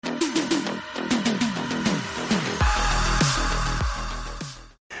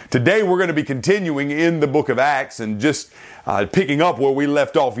Today we're going to be continuing in the book of Acts and just picking up where we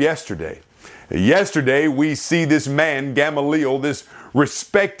left off yesterday. Yesterday we see this man, Gamaliel, this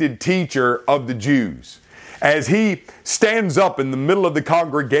respected teacher of the Jews, as he stands up in the middle of the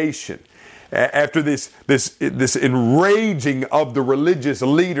congregation after this enraging of the religious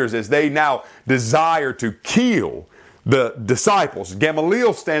leaders as they now desire to kill the disciples.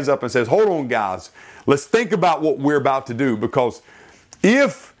 Gamaliel stands up and says, hold on guys, let's think about what we're about to do, because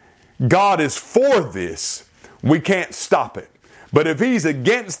if God is for this, we can't stop it. But if he's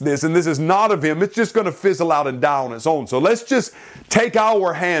against this and this is not of him, it's just going to fizzle out and die on its own. So let's just take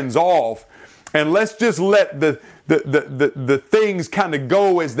our hands off and let's just let the things kind of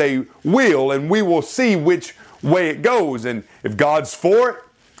go as they will, and we will see which way it goes. And if God's for it,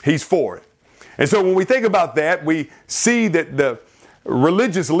 he's for it. And so when we think about that, we see that the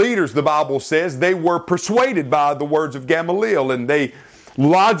religious leaders, the Bible says, they were persuaded by the words of Gamaliel, and they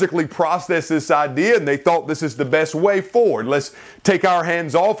logically processed this idea, and they thought this is the best way forward. Let's take our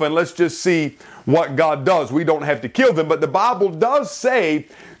hands off and let's just see what God does. We don't have to kill them. But the Bible does say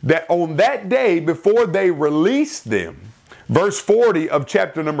that on that day before they released them, verse 40 of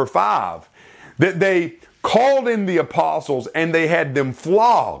chapter number 5, that they called in the apostles and they had them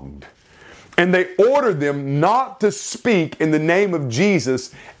flogged. And they ordered them not to speak in the name of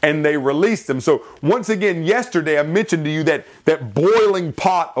Jesus, and they released them. So once again, yesterday I mentioned to you that boiling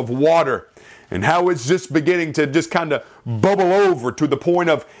pot of water and how it's just beginning to just kind of bubble over to the point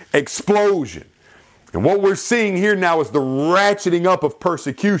of explosion. And what we're seeing here now is the ratcheting up of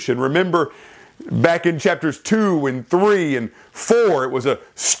persecution. Remember back in chapters 2 and 3 and 4, it was a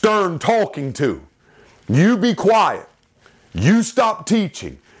stern talking to. You be quiet. You stop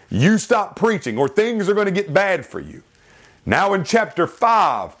teaching. You stop preaching, or things are going to get bad for you. Now in chapter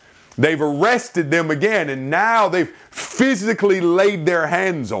 5, they've arrested them again, and now they've physically laid their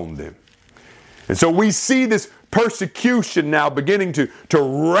hands on them. And so we see this persecution now beginning to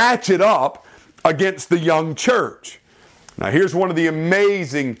ratchet up against the young church. Now here's one of the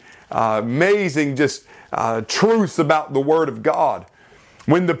amazing truths about the Word of God.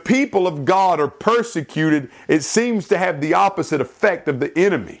 When the people of God are persecuted, it seems to have the opposite effect of the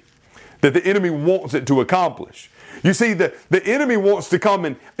enemy, that the enemy wants it to accomplish. You see, the enemy wants to come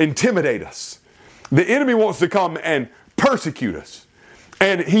and intimidate us. The enemy wants to come and persecute us.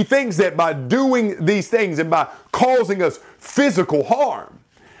 And he thinks that by doing these things and by causing us physical harm,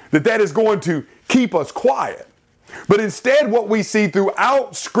 that is going to keep us quiet. But instead, what we see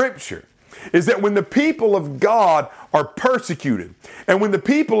throughout Scripture is that when the people of God are persecuted and when the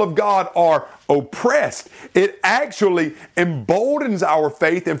people of God are oppressed, it actually emboldens our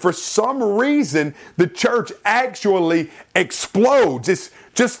faith, and for some reason the church actually explodes. It's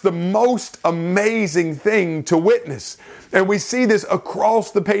just the most amazing thing to witness. And we see this across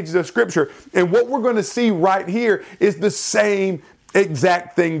the pages of Scripture. And what we're going to see right here is the same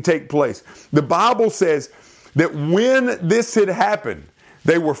exact thing take place. The Bible says that when this had happened,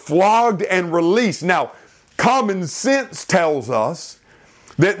 they were flogged and released. Now, common sense tells us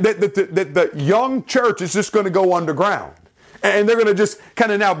that the young church is just going to go underground. And they're going to just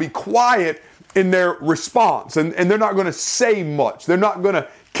kind of now be quiet in their response. And they're not going to say much. They're not going to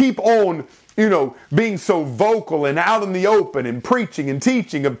keep on, being so vocal and out in the open and preaching and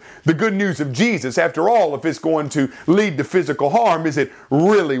teaching of the good news of Jesus. After all, if it's going to lead to physical harm, is it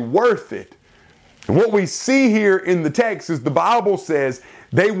really worth it? And what we see here in the text is the Bible says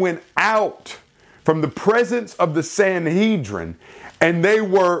they went out from the presence of the Sanhedrin and they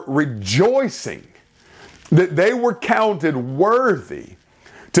were rejoicing that they were counted worthy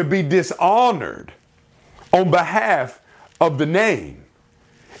to be dishonored on behalf of the name.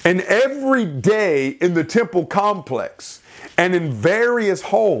 And every day in the temple complex and in various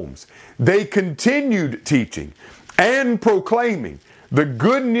homes, they continued teaching and proclaiming the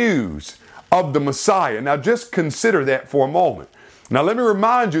good news of the Messiah. Now just consider that for a moment. Now let me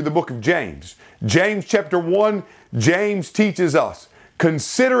remind you the book of James. James chapter 1, James teaches us,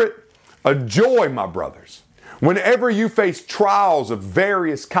 consider it a joy, my brothers, whenever you face trials of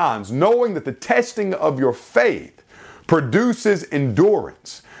various kinds, knowing that the testing of your faith produces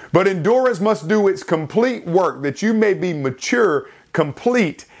endurance. But endurance must do its complete work, that you may be mature,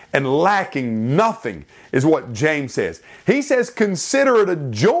 complete, and lacking nothing, is what James says. He says, consider it a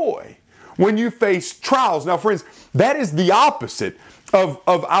joy when you face trials. Now, friends, that is the opposite of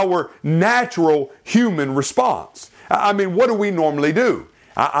our natural human response. I mean, what do we normally do?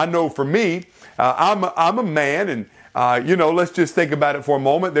 I know for me, I'm a man, and let's just think about it for a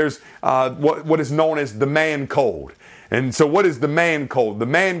moment. There's what is known as the man code. And so what is the man code? The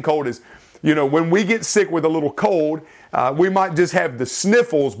man code is when we get sick with a little cold, we might just have the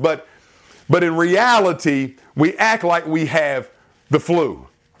sniffles, but in reality, we act like we have the flu,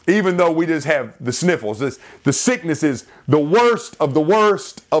 even though we just have the sniffles. The sickness is the worst of the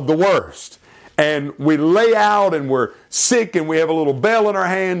worst of the worst. And we lay out and we're sick and we have a little bell in our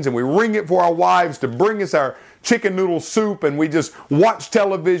hands and we ring it for our wives to bring us our chicken noodle soup, and we just watch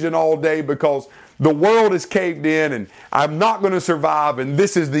television all day because the world is caved in and I'm not going to survive and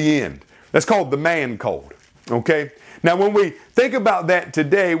this is the end. That's called the man cold. Okay? Now, when we think about that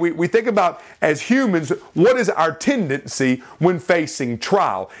today, we think about, as humans, what is our tendency when facing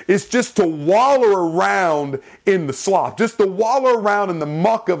trial? It's just to wallow around in the slop, just to wallow around in the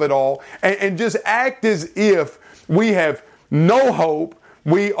muck of it all, and just act as if we have no hope.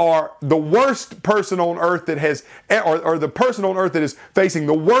 We are the worst person on earth that has, or the person on earth that is facing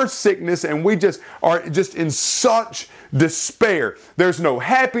the worst sickness, and we just are just in such despair. There's no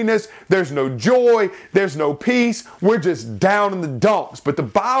happiness, there's no joy, there's no peace. We're just down in the dumps. But the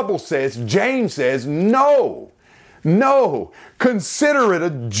Bible says, James says, no, consider it a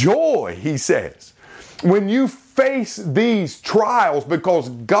joy, he says, when you face these trials, because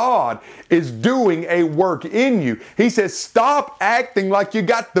God is doing a work in you. He says, stop acting like you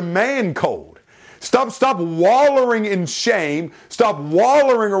got the man cold. Stop wallowing in shame. Stop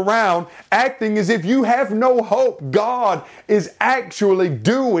wallowing around acting as if you have no hope. God is actually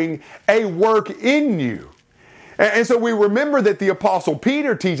doing a work in you. And so we remember that the Apostle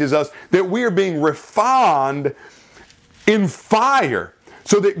Peter teaches us that we are being refined in fire,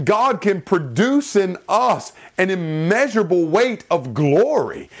 so that God can produce in us an immeasurable weight of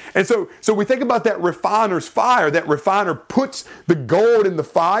glory. And so we think about that refiner's fire. That refiner puts the gold in the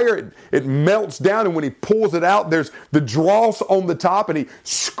fire, it melts down, and when he pulls it out, there's the dross on the top, and he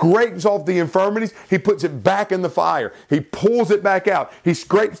scrapes off the infirmities. He puts it back in the fire. He pulls it back out. He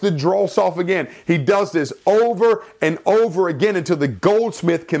scrapes the dross off again. He does this over and over again until the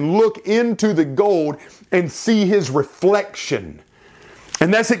goldsmith can look into the gold and see his reflection.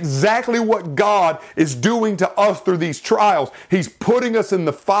 And that's exactly what God is doing to us through these trials. He's putting us in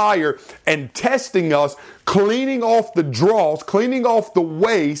the fire and testing us, cleaning off the dross, cleaning off the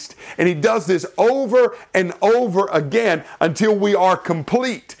waste. And he does this over and over again until we are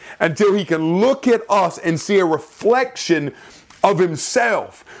complete, until he can look at us and see a reflection of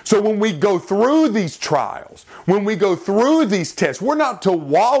himself. So when we go through these trials, when we go through these tests, we're not to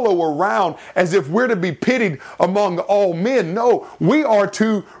wallow around as if we're to be pitied among all men. No, we are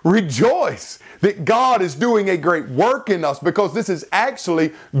to rejoice that God is doing a great work in us, because this is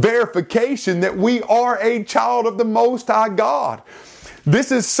actually verification that we are a child of the Most High God.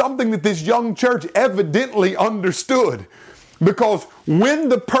 This is something that this young church evidently understood. Because when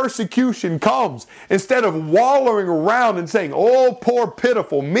the persecution comes, instead of wallowing around and saying, oh, poor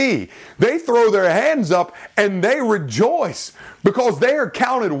pitiful me, they throw their hands up and they rejoice because they are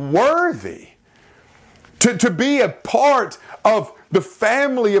counted worthy to be a part of the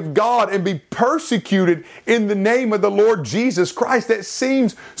family of God and be persecuted in the name of the Lord Jesus Christ. That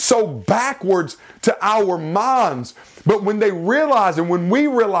seems so backwards to our minds. But when they realize, and when we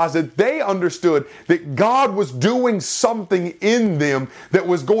realize that they understood that God was doing something in them that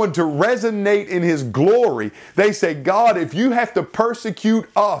was going to resonate in his glory, they say, God, if you have to persecute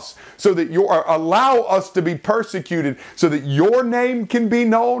us so that allow us to be persecuted so that your name can be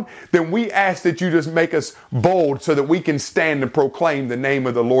known, then we ask that you just make us bold so that we can stand and proclaim the name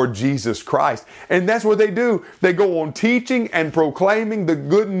of the Lord Jesus Christ. And that's what they do. They go on teaching and proclaiming the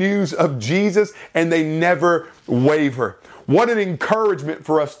good news of Jesus, and they never waver. What an encouragement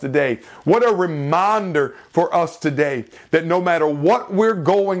for us today. What a reminder for us today that no matter what we're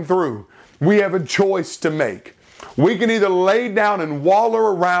going through, we have a choice to make. We can either lay down and wallow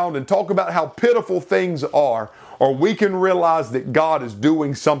around and talk about how pitiful things are, or we can realize that God is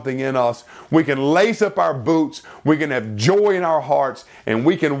doing something in us. We can lace up our boots, we can have joy in our hearts, and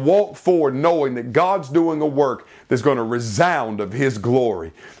we can walk forward knowing that God's doing a work that's going to resound of his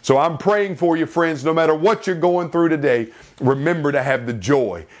glory. So I'm praying for you, friends, no matter what you're going through today, remember to have the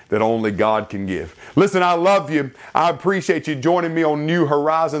joy that only God can give. Listen, I love you. I appreciate you joining me on New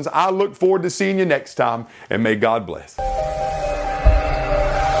Horizons. I look forward to seeing you next time, and may God bless.